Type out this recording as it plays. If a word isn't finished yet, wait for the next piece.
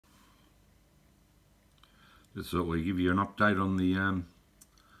Just thought we'd give you an update on the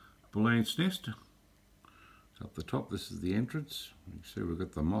Bullant's nest. It's up the top. This is the entrance. You can see we've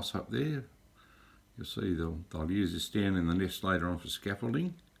got the moss up there. You'll see they'll use this down in the nest later on for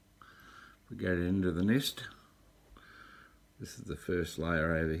scaffolding. We go into the nest. This is the first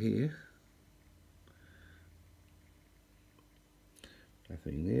layer over here.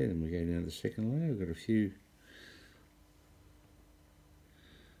 Nothing there. Then we go down to the second layer. We've got a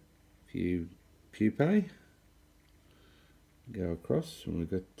few pupae go across, and we've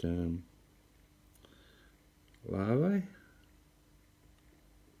got larvae.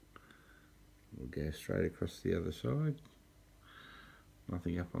 We'll go straight across the other side.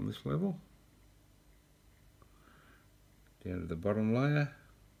 Nothing up on this level. Down to the bottom layer.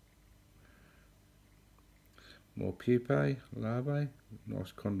 More pupae, larvae.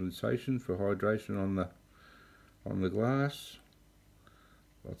 Nice condensation for hydration on the glass.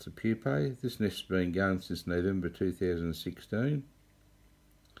 Lots of pupae. This nest has been going since November 2016.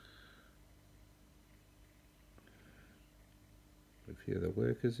 A few of the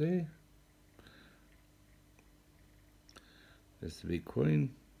workers there. There's the big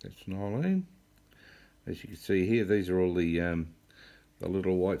queen. That's Noeleen. As you can see here, these are all the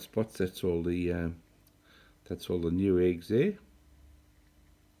little white spots. That's all the new eggs there.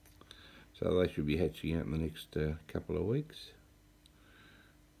 So they should be hatching out in the next couple of weeks.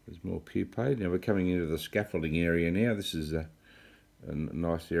 There's more pupae. Now we're coming into the scaffolding area now. This is a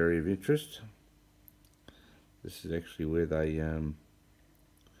nice area of interest. This is actually where they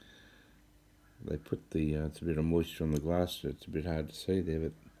put the, it's a bit of moisture on the glass, so it's a bit hard to see there,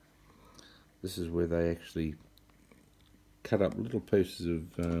 but this is where they actually cut up little pieces of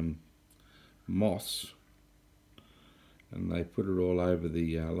moss, and they put it all over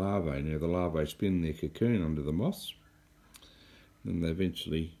the larvae. Now the larvae spin their cocoon under the moss, and they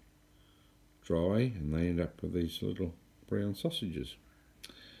eventually dry, and they end up with these little brown sausages.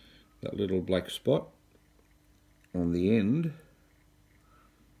 That little black spot on the end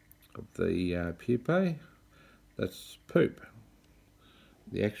of the pupae, that's poop.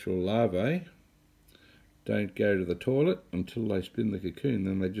 The actual larvae don't go to the toilet until they spin the cocoon,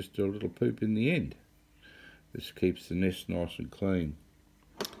 then they just do a little poop in the end. This keeps the nest nice and clean.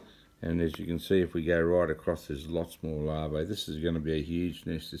 And as you can see, if we go right across, there's lots more larvae. This is going to be a huge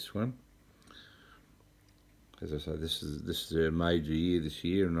nest, this one. As I say, this is a major year this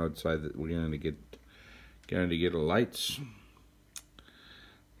year, and I'd say that we're going to get a lates.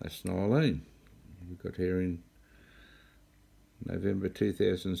 That's Noeleen. We got her in November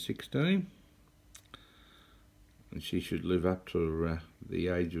 2016, and she should live up to the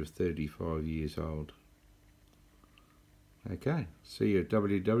age of 35 years old. Okay, see you at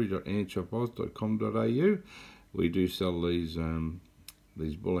www.antshopoz.com.au. We do sell these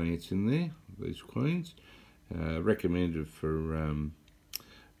Bullants in there, these queens. Recommended for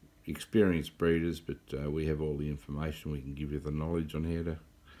experienced breeders, but we have all the information. We can give you the knowledge on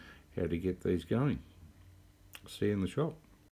how to get these going. See you in the shop.